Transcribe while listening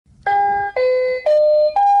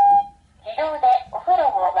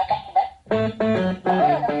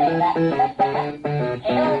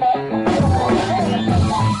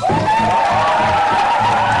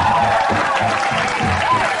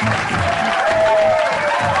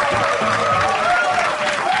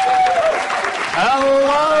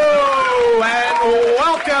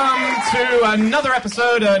to another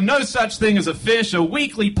episode of No Such Thing as a Fish, a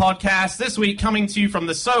weekly podcast. This week coming to you from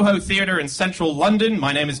the Soho Theatre in central London.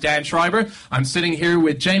 My name is Dan Schreiber. I'm sitting here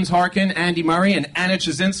with James Harkin, Andy Murray, and Anna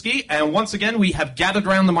Chazinski. And once again, we have gathered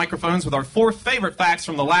around the microphones with our 4 favorite facts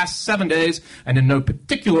from the last 7 days. And in no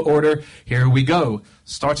particular order, here we go.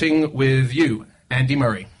 Starting with you, Andy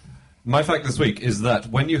Murray. My fact this week is that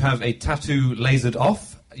when you have a tattoo lasered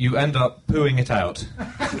off, you end up pooing it out.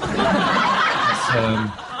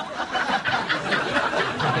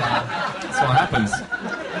 That's what happens.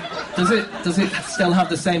 Does it still have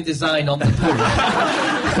the same design on the poo?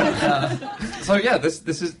 So yeah,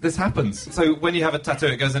 this happens. So when you have a tattoo,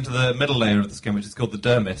 it goes into the middle layer of the skin, which is called the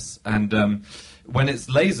dermis, and when it's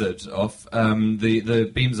lasered off,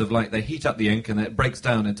 the beams of light, they heat up the ink and it breaks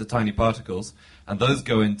down into tiny particles, and those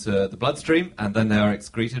go into the bloodstream, and then they are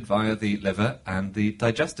excreted via the liver and the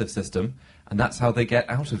digestive system, and that's how they get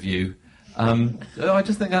out of you. I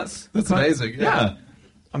just think that's amazing. Yeah.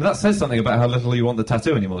 I mean, that says something about how little you want the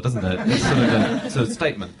tattoo anymore, doesn't it? It's sort of a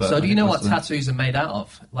statement. But so do you know what tattoos are made out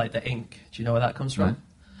of? Like the ink? Do you know where that comes from? Right.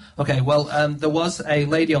 Okay, well, there was a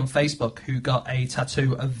lady on Facebook who got a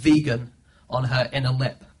tattoo of vegan on her inner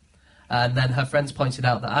lip. And then her friends pointed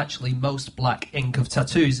out that actually most black ink of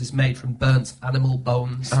tattoos is made from burnt animal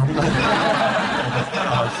bones.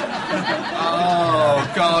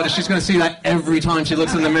 Oh, God, she's going to see that every time she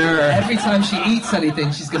looks in the mirror. Every time she eats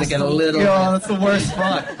anything, she's going to get a little... God, that's the worst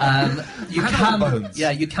part.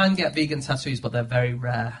 You can get vegan tattoos, but they're very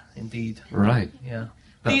rare indeed. Right. Yeah.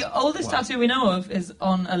 The oldest tattoo we know of is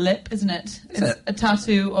on a lip, isn't it? It's a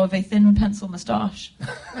tattoo of a thin pencil moustache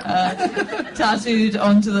tattooed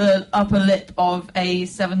onto the upper lip of a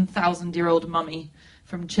 7,000-year-old mummy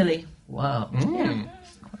from Chile. Wow. Mm.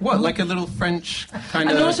 What, like a little French kind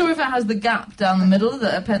of... I'm not sure if it has the gap down the middle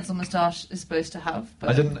that a pencil moustache is supposed to have.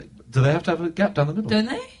 But Do they have to have a gap down the middle? Don't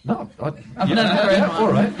they? No. I've never grown one.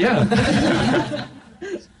 All right, yeah.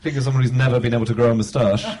 Think of someone who's never been able to grow a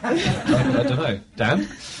moustache. I don't know. Dan?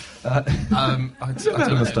 I You've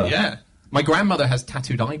had a moustache. Yeah. My grandmother has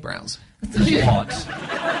tattooed eyebrows. What?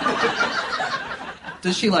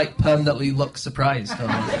 Does she, like, permanently look surprised? Or...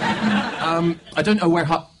 I don't know where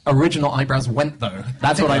her original eyebrows went, though.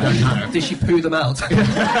 That's what I don't know. Did she poo them out?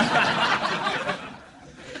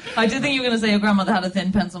 I did think you were going to say your grandmother had a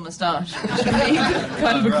thin pencil moustache, which would be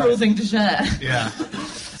kind of a cruel thing to share. Yeah.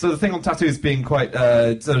 So the thing on tattoos being quite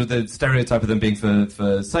sort of the stereotype of them being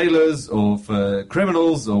for sailors or for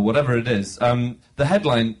criminals or whatever it is. The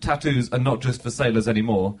headline, "Tattoos are not just for sailors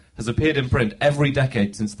anymore," has appeared in print every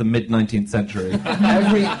decade since the mid-19th century.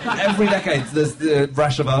 every decade there's a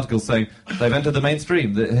rash of articles saying they've entered the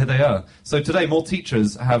mainstream, here they are. So today more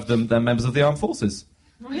teachers have them than members of the armed forces.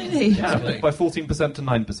 Really? Yeah, by 14% to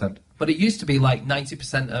 9%. But it used to be like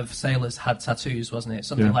 90% of sailors had tattoos, wasn't it?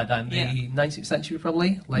 Something like that in the 19th century,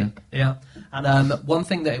 probably. Yeah. And one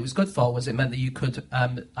thing that it was good for was it meant that you could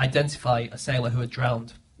identify a sailor who had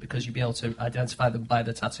drowned because you'd be able to identify them by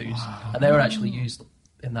the tattoos. Wow. And they were actually used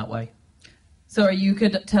in that way. So you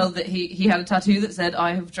could tell that he had a tattoo that said,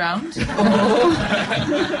 "I have drowned"? He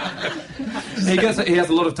has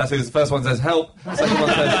a lot of tattoos. The first one says "help." The second one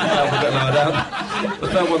says "help" a bit lower down. The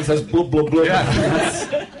third one says "blub blub blub."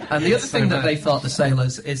 Yeah. And the other thing that they thought, the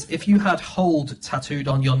sailors, is if you had "hold" tattooed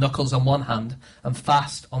on your knuckles on one hand and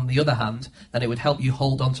 "fast" on the other hand, then it would help you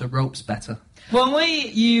hold onto ropes better. One way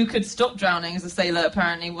you could stop drowning as a sailor,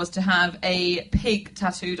 apparently, was to have a pig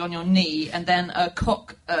tattooed on your knee and then a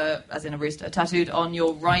cock, as in a rooster, tattooed on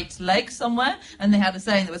your right leg somewhere. And they had a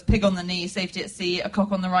saying that was "pig on the knee, safety at sea, a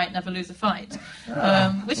cock on the right, never lose a fight."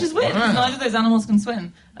 Which is weird, because neither of those animals can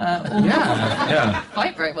swim. Or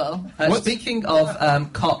fight very well. Speaking of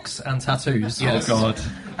cocks and tattoos... Yes. Oh, God.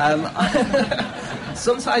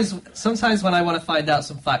 Sometimes when I want to find out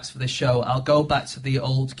some facts for this show, I'll go back to the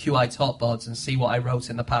old QI talk boards and see what I wrote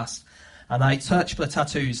in the past. And I searched for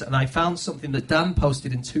tattoos, and I found something that Dan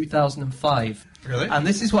posted in 2005. Really? And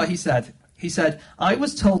this is what he said. He said, "I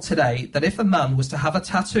was told today that if a man was to have a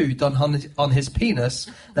tattoo done on his penis,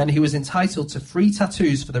 then he was entitled to free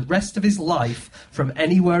tattoos for the rest of his life from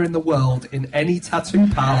anywhere in the world in any tattoo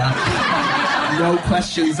parlour. No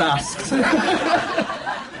questions asked."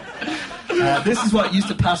 This is what used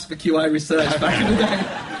to pass for QI research back in the day.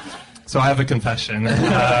 So I have a confession.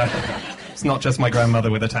 It's not just my grandmother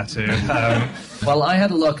with a tattoo. Well, I had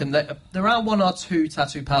a look, and there are 1 or 2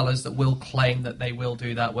 tattoo parlours that will claim that they will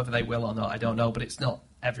do that. Whether they will or not, I don't know, but it's not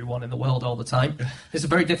everyone in the world all the time. It's a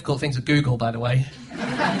very difficult thing to Google, by the way.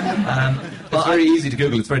 It's very easy to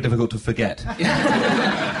Google, it's very difficult to forget.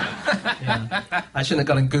 Yeah. I shouldn't have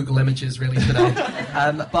gone in Google Images, really, today.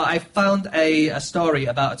 But I found a story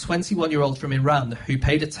about a 21-year-old from Iran who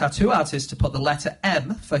paid a tattoo artist to put the letter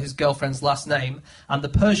M for his girlfriend's last name and the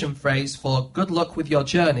Persian phrase for "good luck with your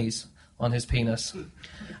journeys" on his penis.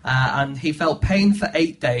 And he felt pain for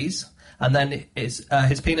 8 days, and then his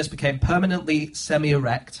penis became permanently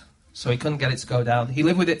semi-erect, so he couldn't get it to go down. He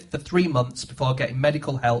lived with it for 3 months before getting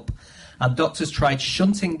medical help, and doctors tried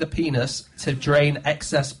shunting the penis to drain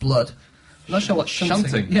excess blood. I'm not sure what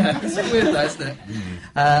shunting. Yeah, it's weird, isn't it?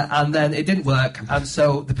 And then it didn't work, and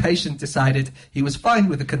so the patient decided he was fine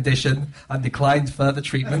with the condition and declined further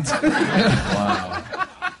treatment.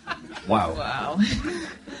 Wow.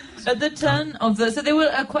 At the turn of the... So they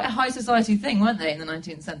were quite a high society thing, weren't they, in the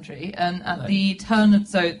 19th century? And at the turn of...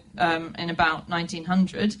 So in about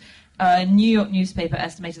 1900... a New York newspaper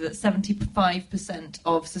estimated that 75%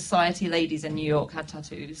 of society ladies in New York had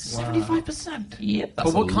tattoos. Wow. 75%? Yep.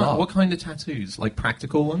 But what kind of tattoos? Like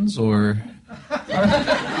practical ones, or...?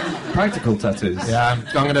 Practical tattoos. Yeah,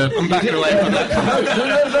 I'm backing away from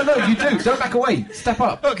that. No, you do. Don't back away. Step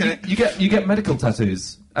up. Okay. You get medical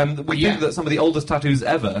tattoos. And we think that some of the oldest tattoos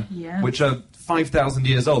ever, which are 5,000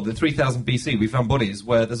 years old, the 3,000 BC, we found bodies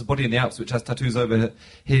where there's a body in the Alps which has tattoos over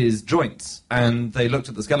his joints, and they looked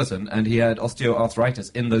at the skeleton, and he had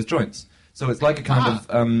osteoarthritis in those joints. So it's like a kind of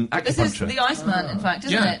acupuncture. This is the Iceman, in fact,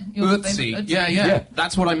 isn't it? Ötzi. Yeah.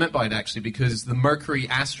 That's what I meant by it, actually, because the Mercury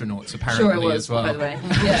astronauts apparently as well. By the way.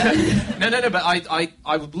 Yeah. No, but I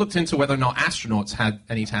looked into whether or not astronauts had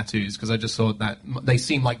any tattoos, because I just thought that they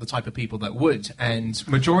seemed like the type of people that would, and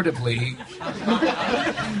majoritively...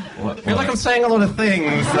 I feel like I'm saying a lot of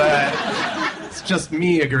things that it's just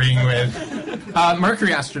me agreeing with.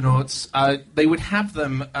 Mercury astronauts, they would have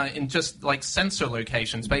them in just like sensor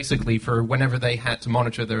locations, basically, for whenever they had to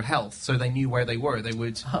monitor their health, so they knew where they were. They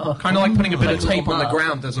would kind of like putting a bit of tape on the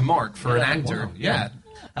ground as a mark for an actor. Wow. Yeah.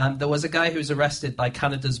 There was a guy who was arrested by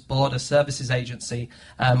Canada's Border Services Agency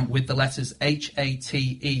with the letters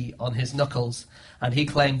HATE on his knuckles, and he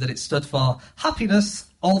claimed that it stood for happiness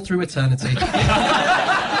all through eternity.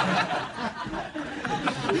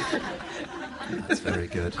 That's very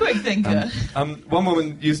good. Quick thinker. One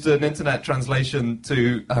woman used an internet translation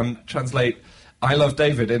to translate "I love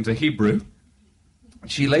David" into Hebrew.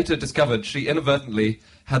 She later discovered she inadvertently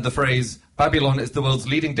had the phrase "Babylon is the world's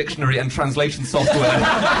leading dictionary and translation software"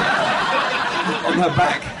 on her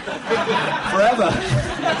back forever.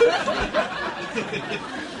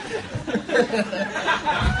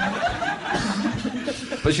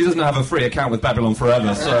 But she doesn't have a free account with Babylon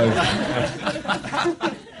Forever, so...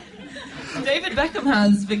 David Beckham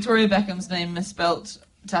has Victoria Beckham's name misspelt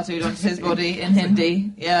tattooed onto his body in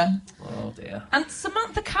Hindi. Yeah. Oh dear. And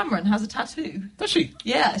Samantha Cameron has a tattoo. Does she?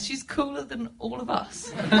 Yeah, she's cooler than all of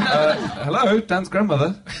us. Hello, Dan's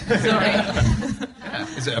grandmother. Sorry.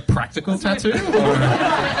 Is it a practical tattoo? Or?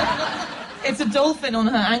 It's a dolphin on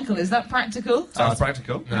her ankle. Is that practical? Sounds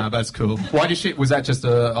practical. No, that's cool. Why did she? Was that just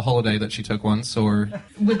a holiday that she took once, or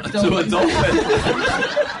with to a dolphin?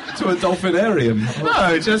 To a dolphinarium?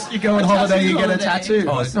 No, just you go on holiday, you get a tattoo.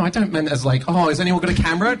 Oh, no, I don't mean as like, has anyone got a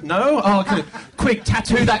camera? No? Oh, okay. Quick,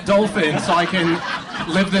 tattoo that dolphin so I can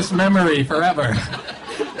live this memory forever.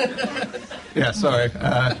 Yeah, sorry.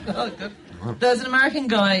 Good. There's an American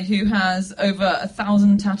guy who has over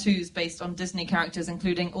 1,000 tattoos based on Disney characters,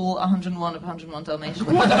 including all 101 of 101 Dalmatians.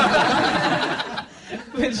 Which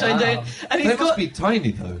I don't... And they must be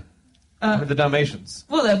tiny, though. With the Dalmatians.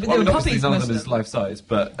 Well, they were obviously puppies. None of them is life-size,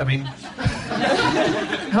 but, I mean...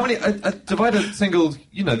 how many... divide a single,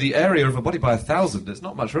 the area of a body by 1,000, it's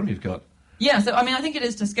not much room you've got. Yeah, so, I mean, I think it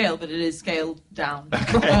is to scale, but it is scaled down.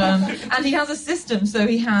 Okay. And he has a system, so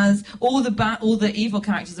he has all the evil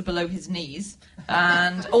characters are below his knees,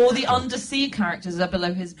 and all the undersea characters are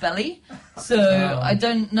below his belly. So, I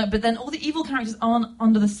don't know, but then all the evil characters aren't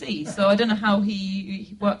under the sea, so I don't know how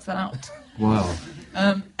he works that out. Wow.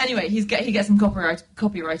 Anyway, he gets them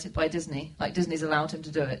copyrighted by Disney. Like, Disney's allowed him to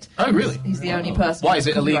do it. Oh, really? He's the only person. Why is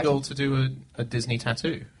it illegal to do a Disney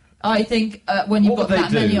tattoo? I think when you've got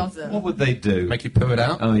that many of them. What would they do? Make you poo it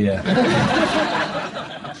out? Oh, yeah.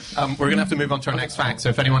 We're going to have to move on to our next fact, so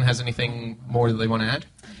if anyone has anything more that they want to add.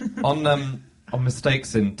 On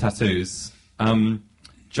mistakes in tattoos,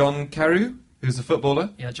 John Carew, who's a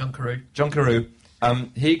footballer. Yeah, John Carew. John Carew.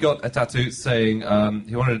 He got a tattoo saying,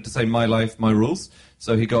 he wanted it to say "My life, my rules,"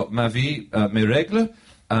 so he got "Ma vie, mes règles,"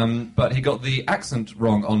 but he got the accent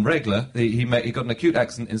wrong on règle. He got an acute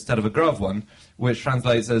accent instead of a grave one, which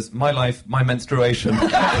translates as "My life, my menstruation."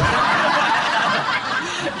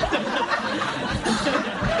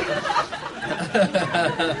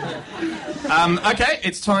 Okay,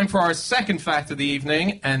 it's time for our second fact of the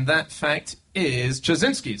evening, and that fact is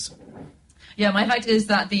Jasinski's. Yeah, my fact is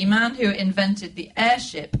that the man who invented the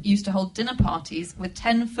airship used to hold dinner parties with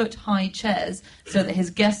 10-foot-high chairs so that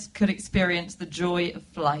his guests could experience the joy of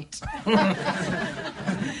flight.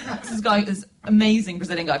 This amazing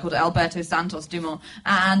Brazilian guy called Alberto Santos Dumont.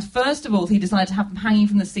 And first of all, he decided to have them hanging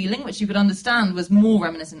from the ceiling, which you could understand was more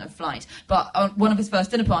reminiscent of flight. But on one of his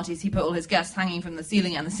first dinner parties, he put all his guests hanging from the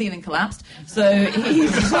ceiling, and the ceiling collapsed. So he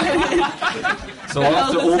decided... So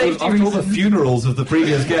after all the funerals of the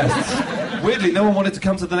previous guests, weirdly, no one wanted to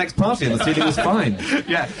come to the next party, and the ceiling was fine.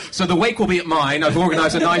 Yeah, so the wake will be at mine. I've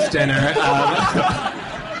organised a nice dinner.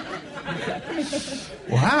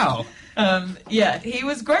 Wow. Yeah, he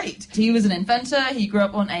was great. He was an inventor. He grew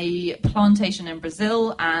up on a plantation in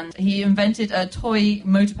Brazil, and he invented a toy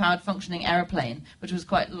motor-powered functioning aeroplane, which was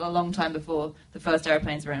quite a long time before the first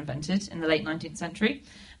aeroplanes were invented in the late 19th century.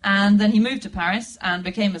 And then he moved to Paris and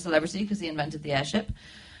became a celebrity because he invented the airship,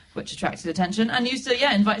 which attracted attention, and used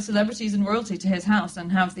to, invite celebrities and royalty to his house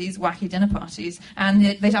and have these wacky dinner parties. And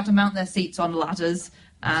they'd have to mount their seats on ladders,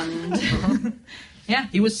 and... Yeah.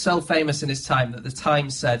 He was so famous in his time that the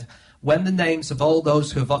Times said, when the names of all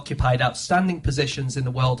those who have occupied outstanding positions in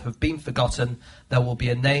the world have been forgotten, there will be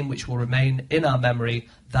a name which will remain in our memory,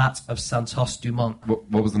 that of Santos Dumont.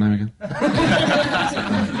 What was the name again?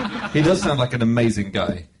 He does sound like an amazing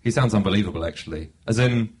guy. He sounds unbelievable, actually. As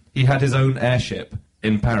in, he had his own airship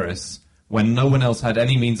in Paris when no one else had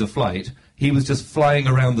any means of flight. He was just flying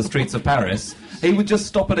around the streets of Paris. He would just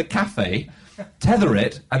stop at a cafe, tether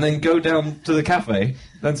it, and then go down to the cafe,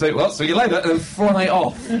 then say, well, see you later, and then fly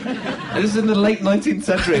off. And this is in the late 19th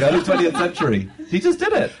century, early 20th century. He just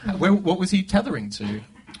did it. What was he tethering to?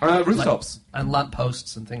 Rooftops. And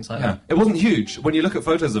lampposts and things like that. It wasn't huge. When you look at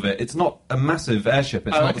photos of it, it's not a massive airship.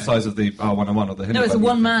 It's not the size of the R101 or the Hindenburg. No, it's a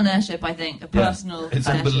one-man airship, I think, a personal It's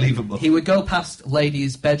airship. unbelievable. He would go past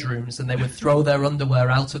ladies' bedrooms and they would throw their underwear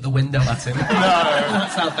out of the window at him. No.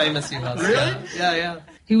 That's how famous he was. Really? Yeah.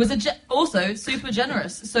 He was also super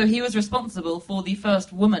generous, so he was responsible for the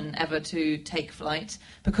first woman ever to take flight,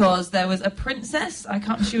 because there was a princess,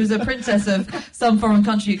 she was a princess of some foreign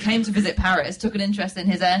country who came to visit Paris, took an interest in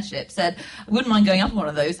his airship, said, I wouldn't mind going up on one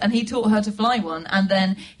of those, and he taught her to fly one, and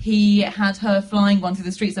then he had her flying one through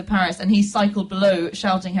the streets of Paris, and he cycled below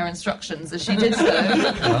shouting her instructions as she did so.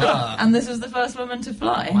 And this was the first woman to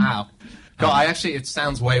fly. Wow. God, it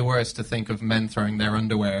sounds way worse to think of men throwing their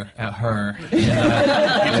underwear at her.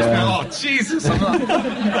 Oh, Jesus! I'm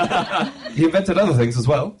not... He invented other things as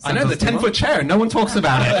well. I know, the 10-foot chair. No one talks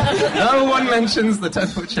about it. No one mentions the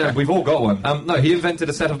 10-foot chair. Yeah, we've all got one. No, he invented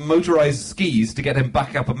a set of motorised skis to get him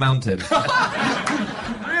back up a mountain.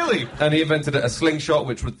 Really? And he invented a slingshot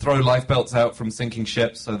which would throw lifebelts out from sinking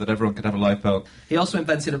ships so that everyone could have a lifebelt. He also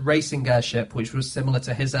invented a racing airship, which was similar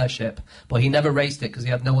to his airship, but he never raced it because he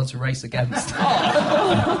had no one to race against.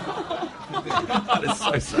 That is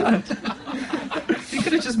so sad. He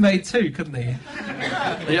could have just made two, couldn't he?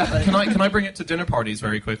 Yeah. Can I bring it to dinner parties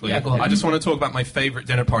very quickly? Yeah, go on. I just want to talk about my favourite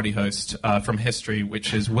dinner party host from history,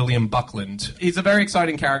 which is William Buckland. He's a very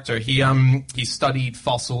exciting character. He studied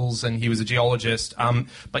fossils and he was a geologist,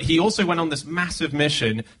 but he also went on this massive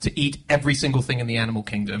mission to eat every single thing in the animal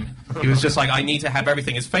kingdom. He was just like, I need to have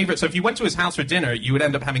everything. His favourite. So if you went to his house for dinner, you would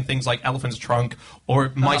end up having things like elephant's trunk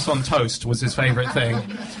or mice on toast was his favourite thing.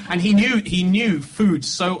 And he knew food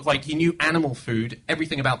he knew animal food,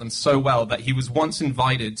 everything about them so well that he was once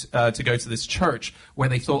invited to go to this church where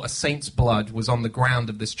they thought a saint's blood was on the ground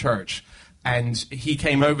of this church. And he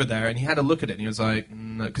came over there and he had a look at it and he was like,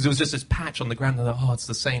 no, because it was just this patch on the ground and it's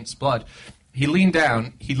the saint's blood. He leaned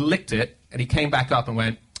down, he licked it, and he came back up and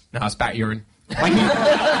went, no, it's bat urine. Like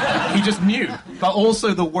he just knew. But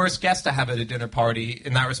also the worst guest to have at a dinner party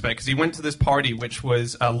in that respect, because he went to this party which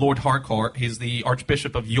was Lord Harcourt. He's the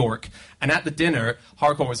Archbishop of York. And at the dinner,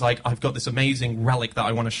 Harcourt was like, I've got this amazing relic that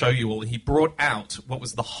I want to show you all. And he brought out what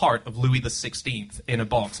was the heart of Louis XVI in a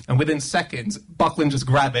box. And within seconds, Buckland just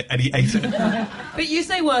grabbed it and he ate it. But you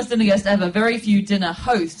say worst dinner guest ever. Very few dinner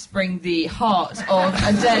hosts bring the heart of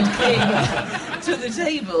a dead king to the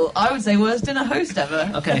table. I would say worst dinner host ever.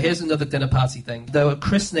 Okay, here's another dinner party thing. The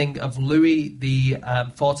christening of Louis the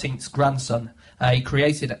 14th's grandson. He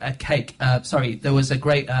created a cake. There was a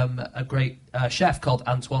great chef called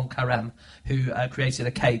Antoine Carême who created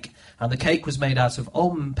a cake, and the cake was made out of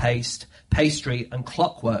almond paste, pastry, and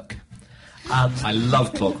clockwork. And I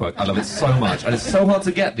love clockwork. I love it so much, and it's so hard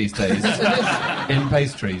to get these days in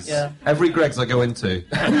pastries. Yeah. Every Greg's I go into.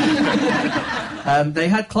 They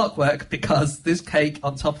had clockwork because this cake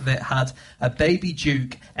on top of it had a baby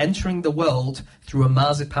duke entering the world through a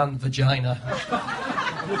marzipan vagina.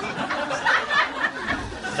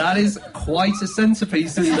 That is quite a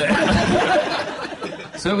centrepiece, isn't it?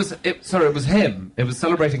 So it was him. It was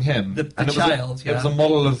celebrating him. The child, It was a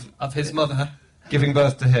model of his mother. Giving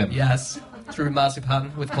birth to him. Yes, through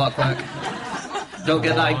marzipan with clockwork. Don't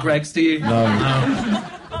get that in Greg's, do you? No.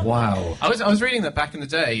 Wow. I was reading that back in the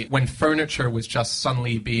day when furniture was just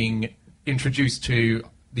suddenly being introduced to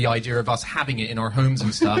the idea of us having it in our homes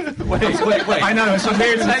and stuff. Wait. I know, it's a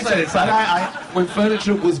weird sentence. When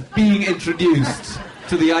furniture was being introduced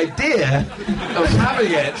to the idea of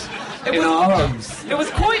having it in our homes. It was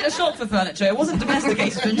quite a shock for furniture. It wasn't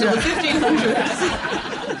domesticated until the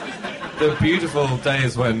 1500s. The beautiful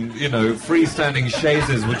days when, freestanding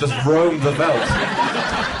chaises would just roam the veldt.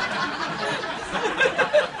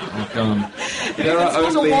 Oh, God.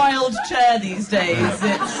 It's not a wild chair these days.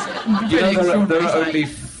 It's pretty there are only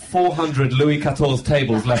 400 Louis XIV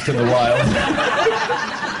tables left in the wild.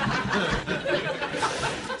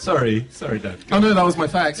 Sorry, Dan. Oh no, that was my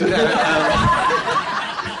fact.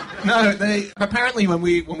 No, apparently when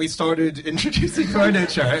we started introducing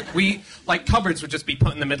furniture, cupboards would just be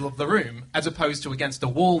put in the middle of the room as opposed to against a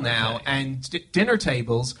wall now. Okay. And dinner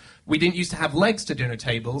tables, we didn't used to have legs to dinner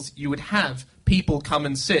tables. You would have people come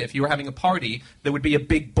and sit. If you were having a party, there would be a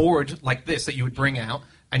big board like this that you would bring out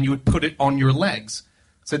and you would put it on your legs.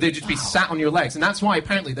 So they'd just be sat on your legs. And that's why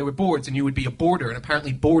apparently there were boards and you would be a boarder. And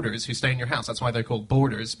apparently boarders who stay in your house, that's why they're called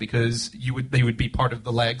boarders, because they would be part of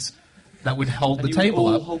the legs that would hold the table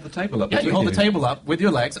up. Hold the table up. Yeah, you hold the table up with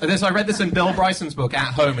your legs. I read this in Bill Bryson's book,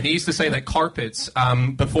 At Home, and he used to say that carpets,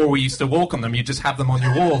 before we used to walk on them, you'd just have them on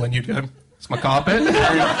your wall, and you'd go, it's my carpet.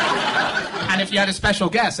 And if you had a special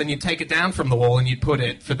guest, then you'd take it down from the wall and you'd put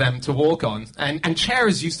it for them to walk on. And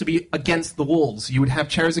chairs used to be against the walls. You would have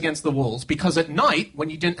chairs against the walls, because at night, when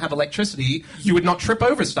you didn't have electricity, you would not trip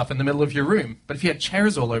over stuff in the middle of your room. But if you had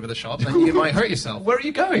chairs all over the shop, then you might hurt yourself. Where are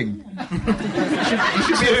you going?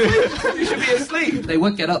 You should be asleep. They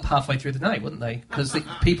would get up halfway through the night, wouldn't they? Because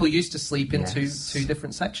people used to sleep in two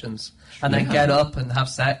different sections. And then get up and have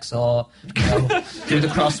sex or do the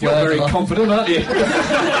crossword. You're very confident, aren't you?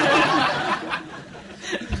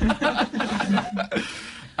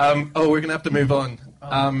 We're going to have to move on.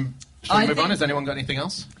 Should we move on? Has anyone got anything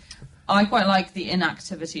else? I quite like the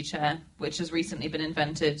inactivity chair, which has recently been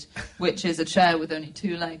invented, which is a chair with only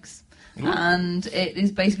 2 legs. Ooh. And it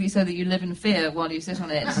is basically so that you live in fear while you sit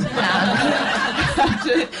on it and have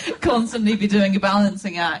to constantly be doing a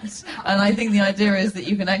balancing act. And I think the idea is that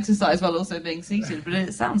you can exercise while also being seated, but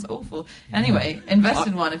it sounds awful. Anyway, invest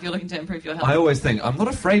in one if you're looking to improve your health. I always think, I'm not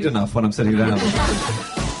afraid enough when I'm sitting down.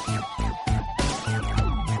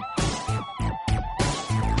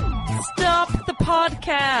 Stop the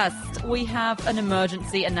podcast! We have an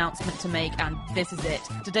emergency announcement to make, and this is it.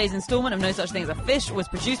 Today's instalment of No Such Thing as a Fish was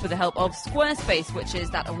produced with the help of Squarespace, which is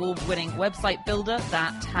that award-winning website builder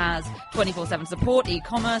that has 24/7 support,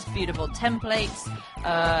 e-commerce, beautiful templates.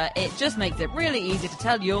 It just makes it really easy to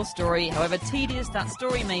tell your story, however tedious that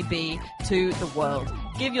story may be, to the world.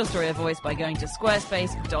 Give your story a voice by going to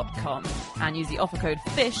squarespace.com and use the offer code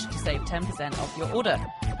FISH to save 10% off your order.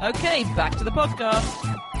 Okay, back to the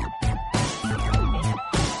podcast.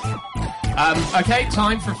 Okay,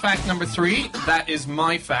 time for fact number 3. That is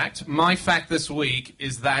my fact. My fact this week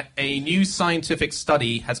is that a new scientific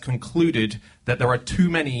study has concluded that there are too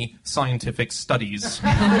many scientific studies.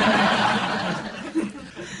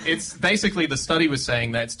 It's basically, the study was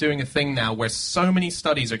saying that it's doing a thing now where so many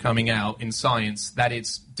studies are coming out in science that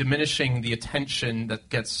it's diminishing the attention that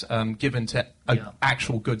gets given to an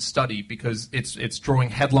actual good study, because it's drawing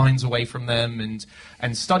headlines away from them,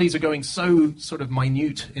 and studies are going so sort of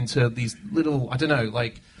minute into these little, I don't know,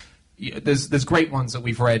 like, there's great ones that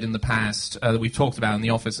we've read in the past that we've talked about in the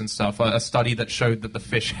office and stuff. A study that showed that the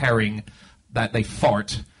fish herring, that they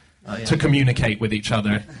fart to communicate with each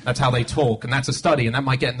other. That's how they talk, and that's a study, and that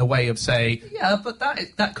might get in the way of, say... Yeah, but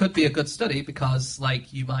that could be a good study, because,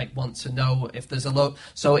 like, you might want to know if there's a load...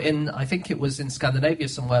 So I think it was in Scandinavia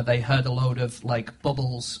somewhere, they heard a load of, like,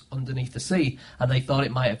 bubbles underneath the sea, and they thought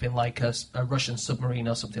it might have been, like, a Russian submarine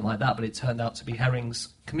or something like that, but it turned out to be herrings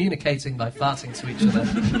communicating by farting to each other.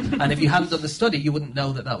 And if you hadn't done the study, you wouldn't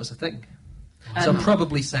know that was a thing. So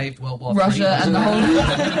probably saved World War III. Russia and the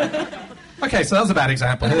whole... Okay, so that was a bad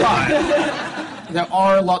example. But there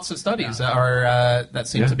are lots of studies that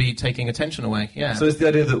seem to be taking attention away. Yeah. So it's the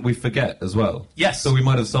idea that we forget as well. Yes. So we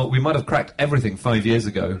might have cracked everything 5 years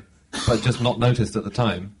ago, but just not noticed at the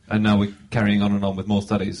time, and now we're carrying on and on with more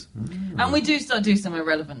studies. And we do do some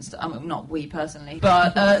irrelevant stuff. I mean, not we personally,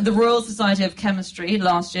 but the Royal Society of Chemistry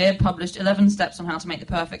last year published 11 steps on how to make the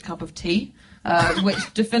perfect cup of tea.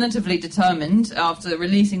 Which definitively determined, after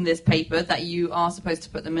releasing this paper, that you are supposed to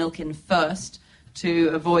put the milk in first to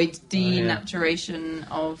avoid denaturation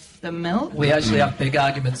of the milk. We actually have big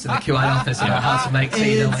arguments in the QI office about how to make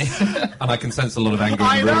tea, don't we? And I can sense a lot of anger in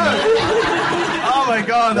I the room. know! Oh my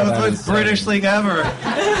god, that was the most British thing ever.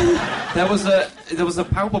 There was a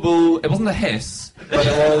palpable. It wasn't a hiss, but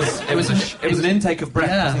it was an intake of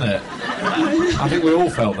breath, wasn't it? I think we all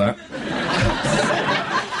felt that.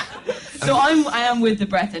 So I am with the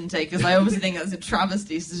breath intake, because I obviously think that's a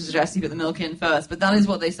travesty to suggest you put the milk in first, but that is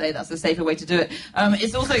what they say, that's the safer way to do it.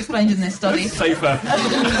 It's also explained in this study. Safer.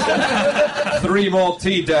 3 more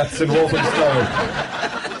tea deaths in Walthamstow.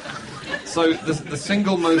 So the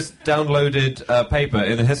single most downloaded paper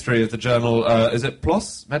in the history of the journal, is it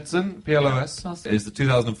PLOS Medicine? PLOS? PLOS. Is the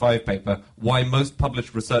 2005 paper, Why Most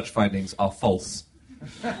Published Research Findings Are False.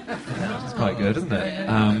 It's quite good, isn't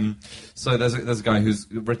it? So there's a guy who's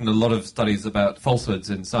written a lot of studies about falsehoods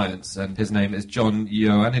in science, and his name is John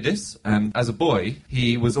Ioannidis. And as a boy,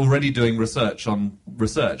 he was already doing research on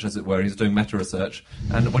research, as it were. He was doing meta-research.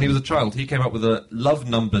 And when he was a child, he came up with a love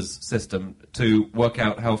numbers system to work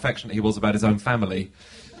out how affectionate he was about his own family.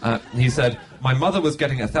 He said, my mother was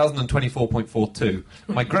getting 1,024.42,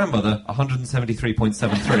 my grandmother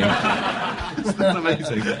 173.73. Isn't that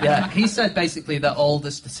amazing? Yeah, he said basically that all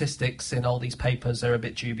the statistics in all these papers are a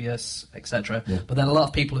bit dubious, etc. Yeah. But then a lot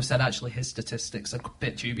of people have said actually his statistics are a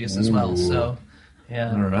bit dubious as well. So,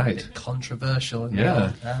 yeah, all right, a bit controversial.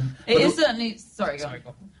 Yeah, it is certainly. Sorry, go on.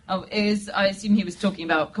 Oh, I assume he was talking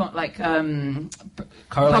about publication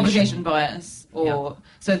bias, or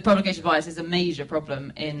so the publication bias is a major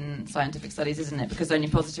problem in scientific studies, isn't it? Because only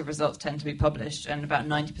positive results tend to be published, and about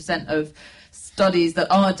 90% of studies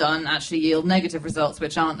that are done actually yield negative results,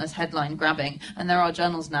 which aren't as headline grabbing. And there are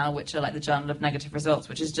journals now which are like the Journal of Negative Results,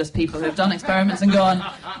 which is just people who have done experiments and gone,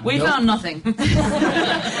 we found nothing.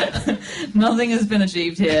 Nothing has been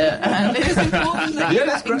achieved here, and it is important that you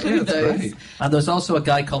include those. Great. And there's also a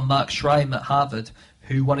guy called Mark Schreim at Harvard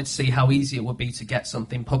who wanted to see how easy it would be to get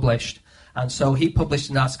something published. And so he published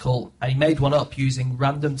an article, and he made one up using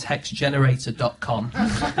randomtextgenerator.com.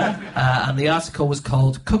 And the article was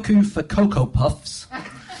called Cuckoo for Cocoa Puffs.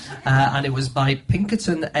 And it was by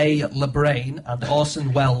Pinkerton A. LeBrain and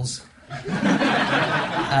Orson Welles.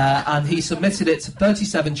 And he submitted it to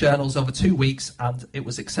 37 journals over 2 weeks, and it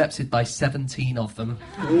was accepted by 17 of them.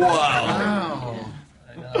 Wow.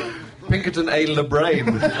 I know. Pinkerton A.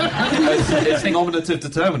 LeBrain. It's nominative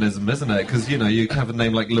determinism, isn't it? Because, you have a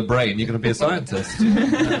name like LeBrain, you're going to be a scientist.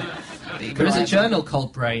 There is a journal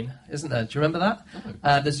called Brain, isn't there? Do you remember that?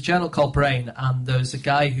 There's a journal called Brain, and there's a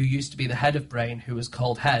guy who used to be the head of Brain who was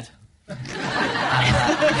called Head.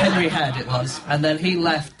 Henry Head it was. And then he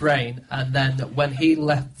left Brain, and then when he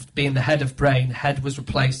left being the head of Brain, Head was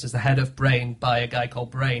replaced as the head of Brain by a guy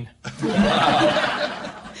called Brain.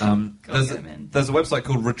 There's a website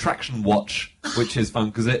called Retraction Watch, which is fun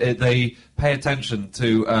because they pay attention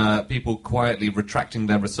to people quietly retracting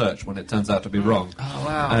their research when it turns out to be wrong. Oh,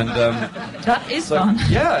 wow. And that is fun.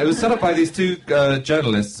 Yeah, it was set up by these two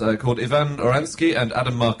journalists called Ivan Oransky and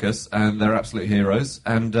Adam Marcus, and they're absolute heroes.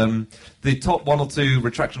 And the top 1 or 2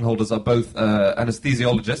 retraction holders are both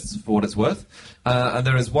anesthesiologists, for what it's worth. And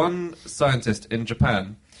there is one scientist in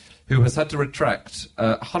Japan who has had to retract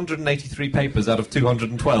 183 papers out of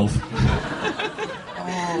 212.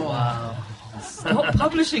 Oh, wow. Stop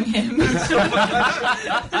publishing him.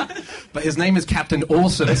 But his name is Captain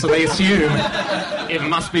Awesome, so they assume it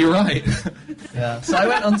must be right. Yeah. So I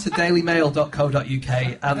went on to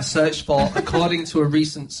dailymail.co.uk and searched for according to a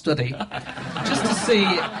recent study, just to see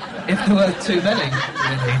if there were too many,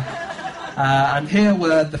 really. And here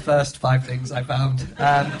were the first 5 things I found.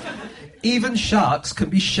 Even sharks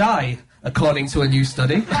can be shy, according to a new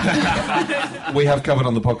study. We have covered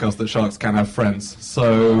on the podcast that sharks can have friends,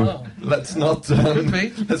 so let's not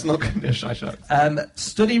get shy sharks.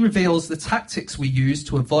 Study reveals the tactics we use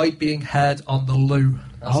to avoid being heard on the loo.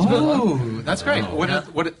 That's great.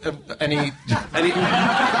 Any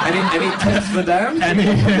tips for Dan? I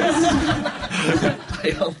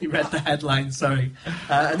only read the headline, sorry.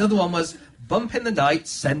 Another one was, bump in the night,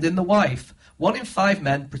 send in the wife. 1 in 5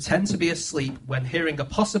 men pretend to be asleep when hearing a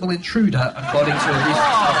possible intruder, according to a recent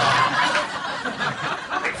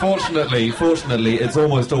Fortunately, it's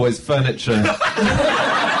almost always furniture that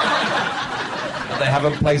they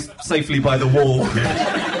haven't placed safely by the wall.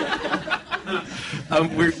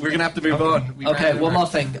 We're going to have to move on. Okay, one more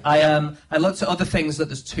thing. I looked at other things that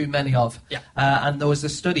there's too many of. Yeah. And there was a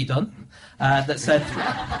study done that said,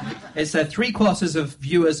 it said 3/4 of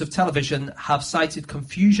viewers of television have cited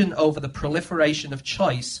confusion over the proliferation of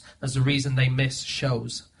choice as the reason they miss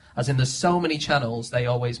shows. As in, there's so many channels, they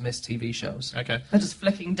always miss TV shows. Okay. They're just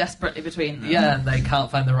flicking desperately between them. Yeah, and they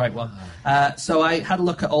can't find the right one. So I had a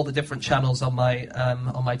look at all the different channels on my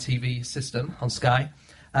TV system on Sky,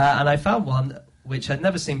 and I found one which I'd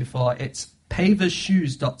never seen before. It's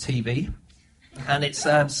pavershoes.tv, and it's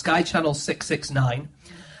Sky Channel 669.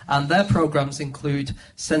 And their programmes include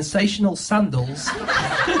Sensational Sandals,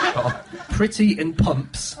 Pretty in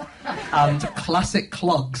Pumps, and Classic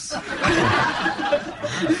Clogs.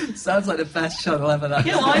 Sounds like the best channel ever. That.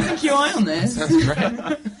 Yeah, well, I think you're right on this. That's great.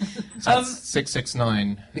 So that's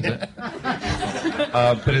 669. Is it?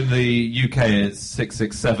 But in the UK, it's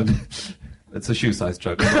 667. It's a shoe size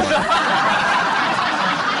joke.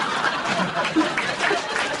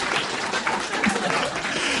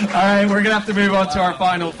 All right, we're going to have to move on to our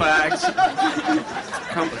final facts.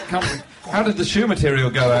 How did the shoe material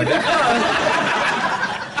go, Andy?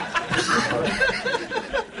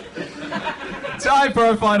 Time for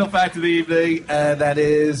our final fact of the evening, and that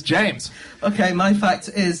is James. Okay, my fact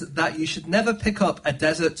is that you should never pick up a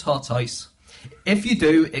desert tortoise. If you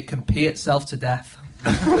do, it can pee itself to death.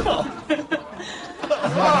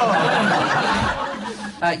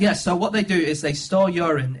 So what they do is they store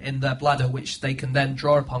urine in their bladder, which they can then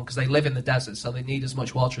draw upon because they live in the desert, so they need as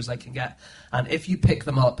much water as they can get. And if you pick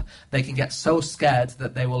them up, they can get so scared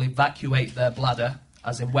that they will evacuate their bladder,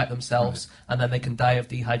 as in wet themselves, and then they can die of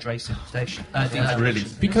dehydration. Really?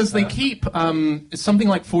 Because they keep something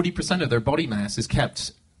like 40% of their body mass is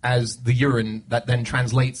kept as the urine that then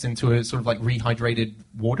translates into a sort of like rehydrated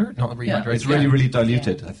water, not rehydrated. It's really, really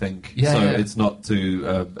diluted, I think. Yeah, so yeah. it's not too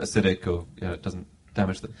acidic or it doesn't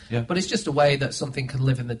damage them. Yeah. But it's just a way that something can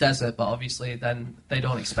live in the desert, but obviously then they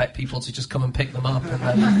don't expect people to just come and pick them up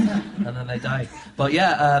and then they die. But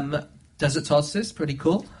desert tortoises, pretty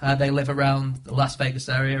cool. They live around the Las Vegas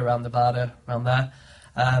area, around Nevada, around there.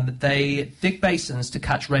 They dig basins to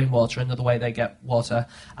catch rainwater, another way they get water,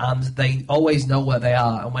 and they always know where they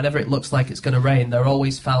are, and whenever it looks like it's going to rain, they're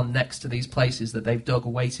always found next to these places that they've dug,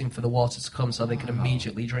 waiting for the water to come so they can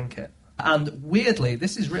immediately drink it. And weirdly,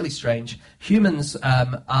 this is really strange, humans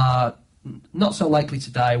are not so likely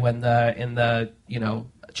to die when they're in their,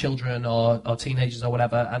 children or teenagers or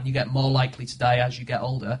whatever, and you get more likely to die as you get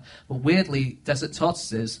older. But weirdly, desert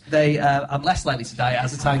tortoises, they are less likely to die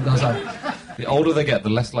as the time goes on. The older they get, the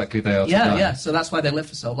less likely they are to die. Yeah, so that's why they live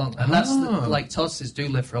for so long. And that's, tortoises do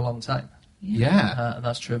live for a long time. Yeah. And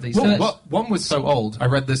that's true of these. One was so old. I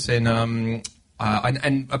read this in... and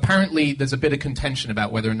apparently there's a bit of contention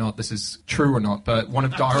about whether or not this is true or not, but one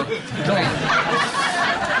of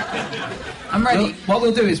I'm ready. What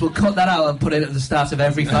we'll do is we'll cut that out and put it at the start of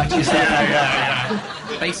every fact you say.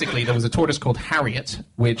 Basically, there was a tortoise called Harriet,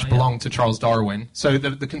 which belonged to Charles Darwin. So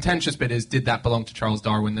the contentious bit is, did that belong to Charles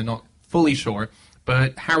Darwin? They're not fully sure.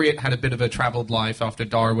 But Harriet had a bit of a travelled life after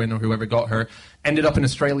Darwin or whoever got her, ended up in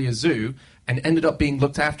Australia Zoo, and ended up being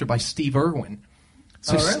looked after by Steve Irwin.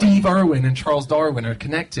 So really? Steve Irwin and Charles Darwin are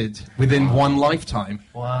connected within one lifetime.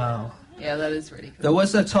 Wow. Yeah, that is really cool. There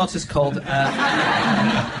was a tortoise called...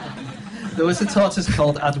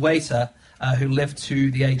 Adwaita, who lived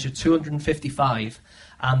to the age of 255,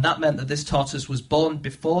 and that meant that this tortoise was born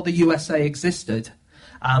before the USA existed,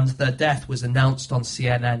 and their death was announced on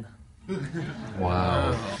CNN.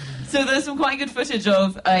 Wow. So there's some quite good footage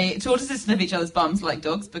of tortoises sniff each other's bums like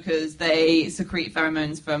dogs because they secrete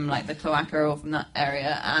pheromones from like the cloaca or from that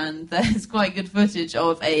area, and there's quite good footage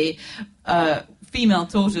of a female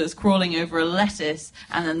tortoise crawling over a lettuce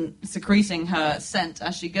and then secreting her scent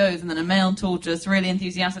as she goes, and then a male tortoise really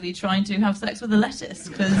enthusiastically trying to have sex with the lettuce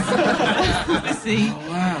because obviously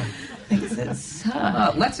thinks it's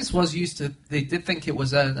her. Lettuce was used to... They did think it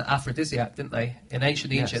was an aphrodisiac, didn't they? In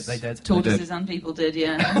ancient Egypt, they did. Tortoises and people did,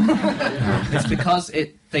 yeah. It's because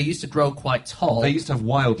they used to grow quite tall. They used to have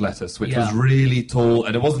wild lettuce, which was really tall,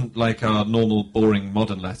 and it wasn't like our normal, boring,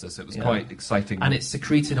 modern lettuce. It was quite exciting. And it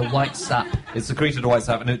secreted a white sap. It secreted a white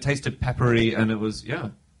sap, and it tasted peppery, and it was,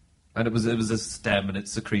 And it was a stem, and it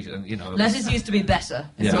secreted, and Lettuce used to be better.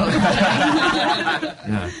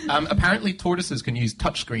 Apparently, tortoises can use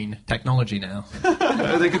touchscreen technology now.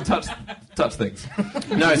 They can touch things.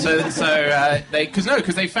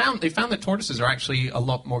 Because they found that tortoises are actually a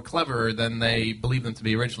lot more cleverer than they believed them to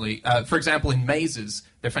be originally. For example, in mazes,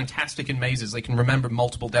 they're fantastic in mazes. They can remember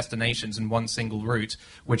multiple destinations in one single route,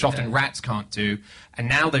 which often rats can't do. And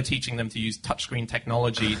now they're teaching them to use touchscreen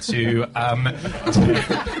technology to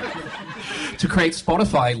create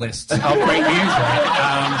Spotify lists of great music.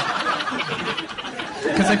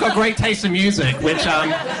 Because they've got great taste in music, which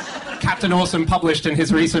Captain Awesome published in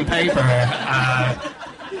his recent paper.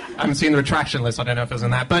 I haven't seen the retraction list. I don't know if it was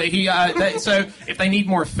in that. But so if they need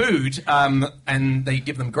more food and they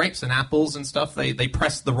give them grapes and apples and stuff, they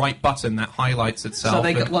press the right button that highlights itself.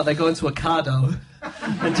 So they go into a cardo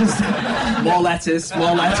and just more lettuce.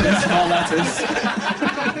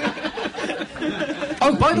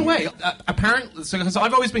 Oh, by the way, apparently, because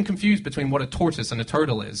I've always been confused between what a tortoise and a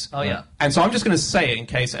turtle is. Oh, yeah. And so I'm just going to say it in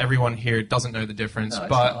case everyone here doesn't know the difference. No,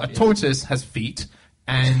 but a tortoise has feet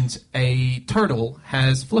and a turtle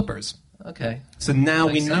has flippers. Okay. So now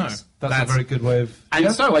Makes we know. sense. That's a very good way of...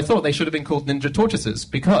 And so I thought they should have been called ninja tortoises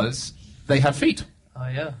because they have feet. Oh,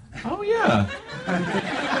 yeah. Oh, yeah.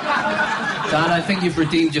 Dan, I think you've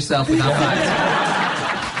redeemed yourself with that fact.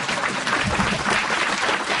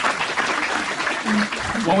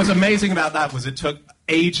 What was amazing about that was it took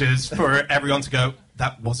ages for everyone to go,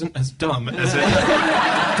 that wasn't as dumb as it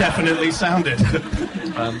definitely sounded.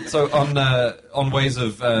 So on ways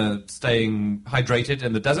of staying hydrated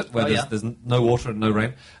in the desert, where there's no water and no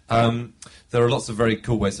rain, there are lots of very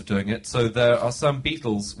cool ways of doing it. So there are some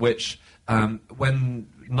beetles which, when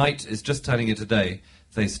night is just turning into day,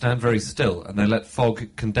 they stand very still and they let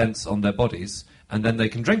fog condense on their bodies, and then they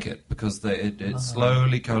can drink it because it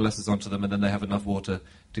slowly coalesces onto them, and then they have enough water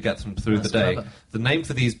to get them through the day. Clever. The name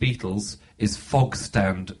for these beetles is fog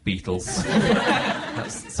stand beetles.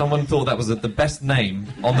 Someone thought that was the best name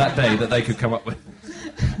on that day that they could come up with.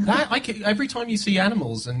 Every time you see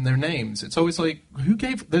animals and their names, it's always like, who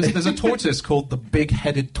gave... There's a tortoise called the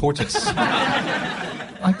big-headed tortoise.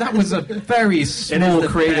 Like, that was a very small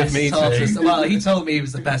creative meeting. Tortoise. Well, he told me he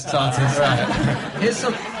was the best tortoise. Right. Here's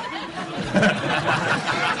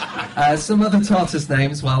some other tortoise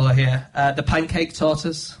names while we're here. The pancake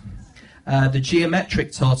tortoise, the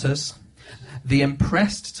geometric tortoise, the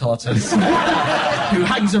impressed tortoise, who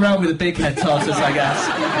hangs around with a big head tortoise, I guess.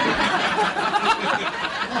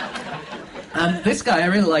 And this guy, I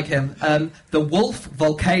really like him. The wolf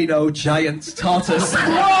volcano giant tortoise.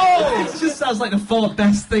 Whoa! It just sounds like the 4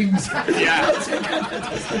 best things.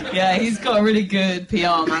 Yeah, he's got a really good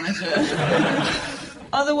PR manager.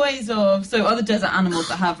 Other desert animals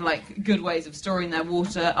that have like good ways of storing their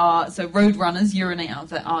water are roadrunners urinate out of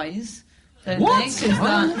their eyes. Don't What? they? 'Cause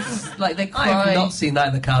that's like they cry. I have not seen that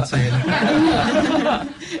in the cartoon.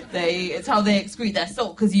 It's how they excrete their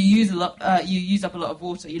salt because you use up a lot of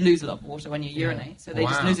water. You lose a lot of water when you urinate, so they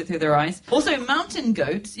just lose it through their eyes. Also, mountain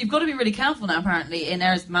goats. You've got to be really careful now, apparently, in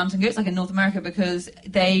areas of mountain goats, like in North America, because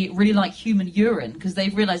they really like human urine because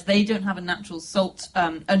they've realised they don't have a natural salt,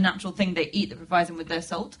 a natural thing they eat that provides them with their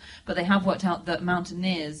salt. But they have worked out that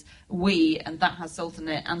mountaineers and that has salt in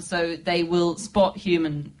it, and so they will spot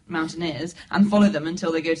human mountaineers and follow them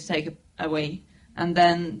until they go to take a wee, and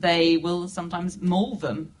then they will sometimes maul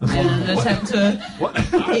them in an attempt to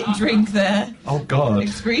drink their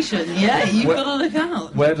excretion. Yeah, you've got to look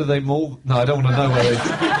out. Where do they maul? No, I don't want to know where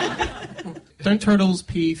they... Don't turtles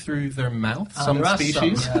pee through their mouth? Some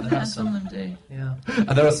species? Some of them do. Yeah. And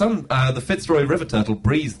there are some... the Fitzroy River turtle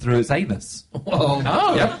breathes through its anus. Whoa.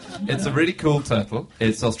 Oh. Yep. It's a really cool turtle.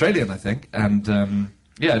 It's Australian, I think, and...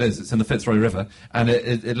 yeah, it is. It's in the Fitzroy River, and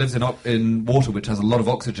it lives in water which has a lot of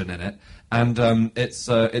oxygen in it, and its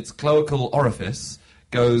cloacal orifice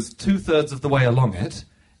goes 2/3 of the way along it,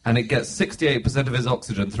 and it gets 68% of its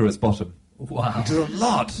oxygen through its bottom. Wow. Which is a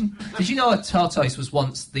lot. Did you know a tortoise was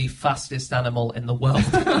once the fastest animal in the world?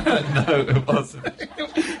 No, it wasn't.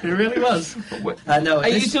 It really was. No.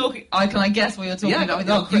 You talking? Can I guess what you're talking about? With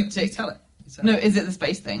your you cryptic? tell it. No, is it the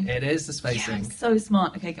space thing? It is the space thing. So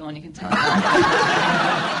smart. Okay, go on, you can tell.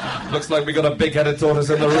 Looks like we got a big-headed tortoise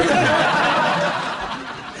in the room.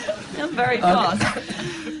 I'm very fast.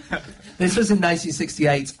 This was in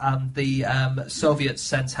 1968, and the Soviets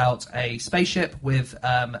sent out a spaceship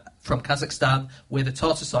from Kazakhstan with a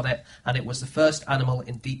tortoise on it, and it was the first animal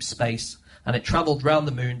in deep space. And it travelled round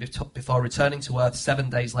the moon before returning to Earth 7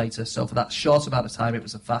 days later. So for that short amount of time, it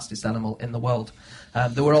was the fastest animal in the world.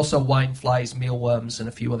 There were also wine flies, mealworms, and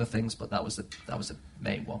a few other things, but that was the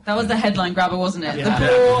main one. That was the headline grabber, wasn't it? Yeah. The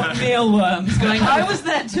poor mealworms going, I was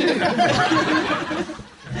there too.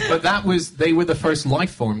 But they were the first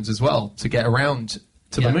life forms as well to get around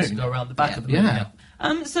to the moon. To go around the back of the moon. Yeah.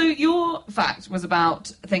 So your fact was about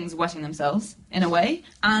things wetting themselves, in a way,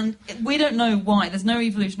 and we don't know why. There's no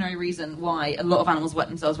evolutionary reason why a lot of animals wet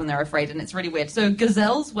themselves when they're afraid, and it's really weird. So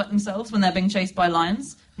gazelles wet themselves when they're being chased by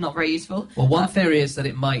lions. Not very useful. Well, one theory is that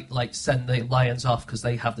it might send the lions off because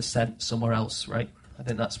they have the scent somewhere else, right? I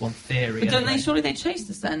think that's one theory. But don't anyway. they? Surely they chase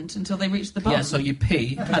the scent until they reach the bum. Yeah, so you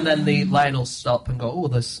pee, and then the lion will stop and go, oh,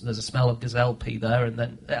 there's a smell of gazelle pee there, and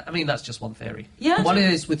then, I mean, that's just one theory. Yeah. What it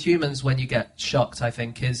is with humans when you get shocked, I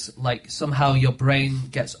think, is, like, somehow your brain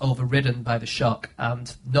gets overridden by the shock,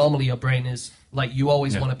 and normally your brain is, like, you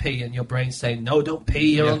always want to pee, and your brain's saying, no, don't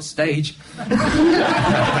pee, you're on stage.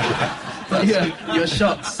 But you're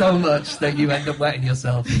shocked so much that you end up wetting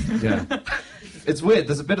yourself. Yeah. It's weird.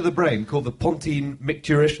 There's a bit of the brain called the pontine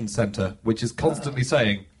micturition centre, which is constantly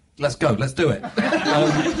saying, let's go, let's do it.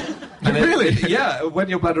 Really? Yeah, when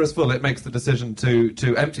your bladder is full, it makes the decision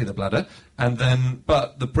to empty the bladder,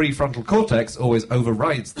 but the prefrontal cortex always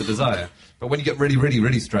overrides the desire. But when you get really, really,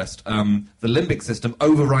 really stressed, the limbic system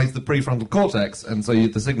overrides the prefrontal cortex, and so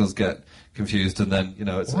the signals get confused, and then,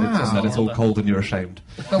 it's all cold and you're ashamed.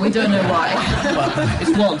 But we don't know why. But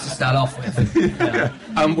it's one to start off with. Yeah.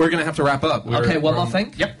 We're going to have to wrap up. Okay, one more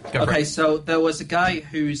thing? Yep, go for Okay, it. so there was a guy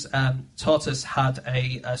whose tortoise had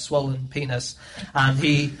a swollen penis, and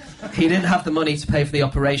he didn't have the money to pay for the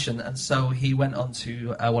operation, and so he went on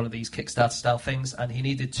to one of these Kickstarter-style things, and he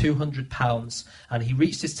needed £200, and he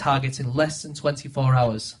reached his target in less than 24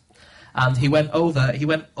 hours. And he went up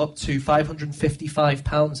to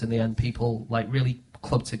 £555 in the end. People really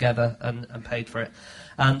clubbed together and paid for it.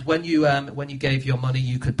 And when you gave your money,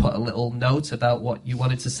 you could put a little note about what you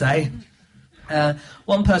wanted to say.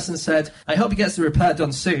 One person said, I hope he gets the repair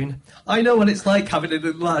done soon. I know what it's like having an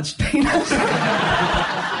enlarged penis.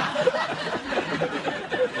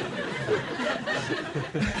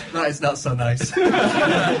 That is not so nice.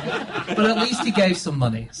 But at least he gave some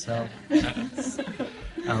money, so...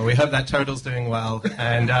 We hope that Total's doing well.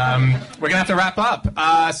 And we're going to have to wrap up.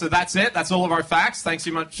 So that's it. That's all of our facts. Thanks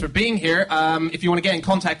so much for being here. If you want to get in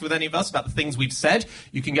contact with any of us about the things we've said,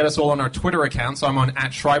 you can get us all on our Twitter accounts. I'm on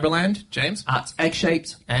 @Schreiberland. James?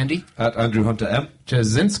 @Eggshaped. Andy? @AndrewHunterM.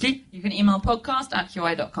 Jasinski? You can email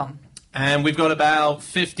podcast@qi.com. And we've got about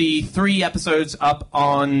 53 episodes up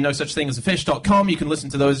on nosuchthing.com. You can listen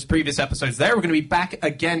to those previous episodes there. We're going to be back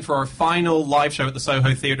again for our final live show at the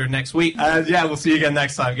Soho Theatre next week. And we'll see you again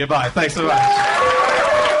next time. Goodbye. Thanks so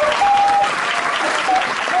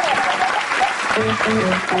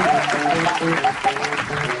much.